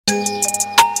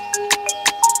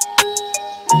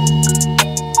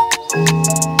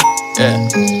Yeah.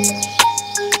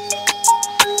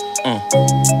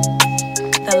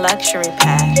 The luxury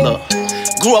pack. Look,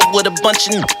 grew up with a bunch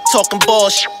of talking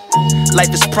bullshit.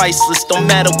 Life is priceless, don't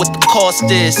matter what the cost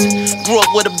is. Grew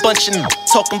up with a bunch of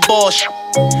talking bullshit.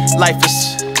 Life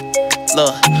is,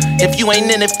 look, if you ain't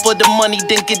in it for the money,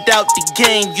 then get out the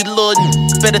game. You little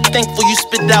better think before you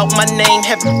spit out my name.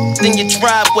 Have in your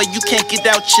driveway, you can't get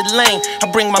out your lane. I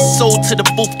bring my soul to the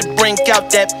booth to bring out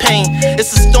that pain.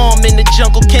 It's a storm in the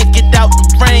jungle, can't get out the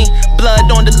rain. Blood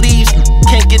on the leaves,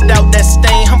 can't get out that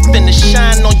stain. I'm finna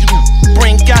shine on you,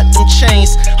 bring out them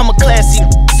chains. I'm a classy,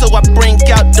 so I bring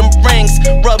out them rings.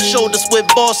 Rub shoulders with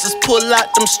bosses, pull out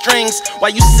them strings.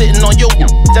 While you sitting on your,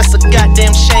 that's a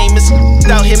goddamn shame. It's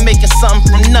out here making something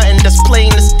from nothing, that's plain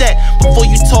as that. Before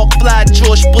you talk fly,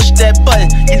 George, push that button.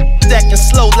 You stacking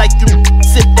slow like you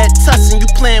sip that tussin'. You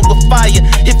playing with fire.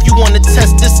 If you wanna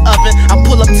test this oven, I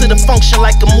pull up to the function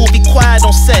like a movie, quiet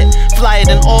on set. Flyer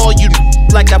than all you,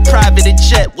 like I private a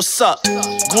jet. What's up?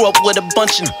 Grew up with a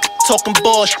bunch of talking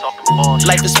bullshit.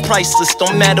 Life is priceless,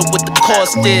 don't matter what the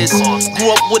cost is. Grew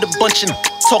up with a bunch of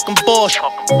talking bullshit.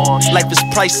 Life is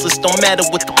priceless, don't matter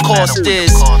what the cost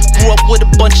is. Grew up with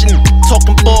a bunch of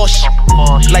talking bullshit.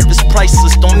 Life is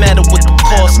priceless, don't matter what the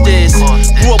cost is.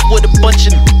 Grew up with a bunch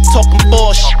of talking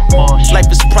bullshit. Life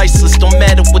is priceless, don't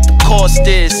matter what the cost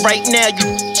is. Right now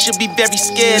you should be very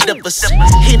scared of us.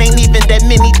 It ain't even that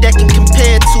many that can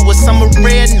compare to us. I'm a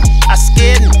rare, I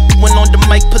scared. Went on the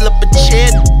mic, pull up a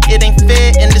chair. It ain't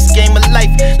fair in this game of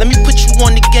life. Let me put you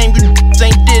on the game, you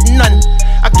ain't did nothing.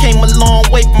 I came a long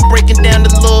way from breaking down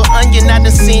the little onion. I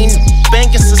done seen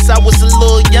banging since I was a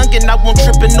little youngin'. I won't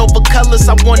trippin' over colors,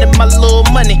 I wanted my little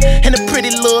money. And a pretty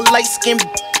little light skin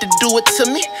to do it to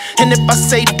me. And if I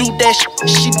say do that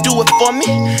she do it for me.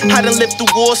 I done lived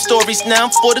through war stories, now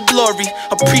I'm for the glory.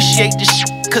 Appreciate this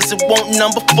cause it won't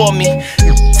number for me.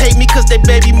 Hate me cause they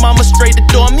baby mama straight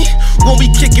adore me. When we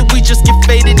kick it, we just get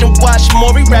faded and watch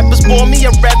Maury. Rappers bore me,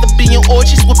 I'd rather be in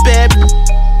orgies with bad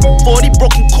 40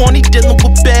 broken corny, dealing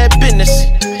with bad business.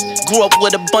 Grew up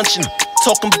with a bunch of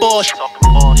talking bullshit.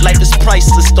 Life is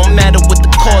priceless, don't matter what the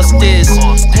cost is.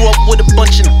 Grew up with a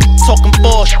bunch of talking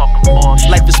bullshit.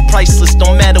 Life is priceless,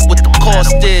 don't matter what the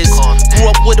cost is. Grew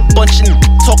up with a bunch of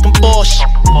talking bullshit.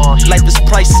 Life is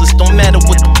priceless, don't matter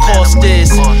what the cost is.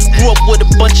 Grew up with a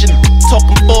bunch of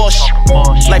talking bullshit.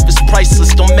 Life is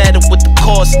priceless, don't matter what the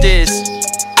cost is.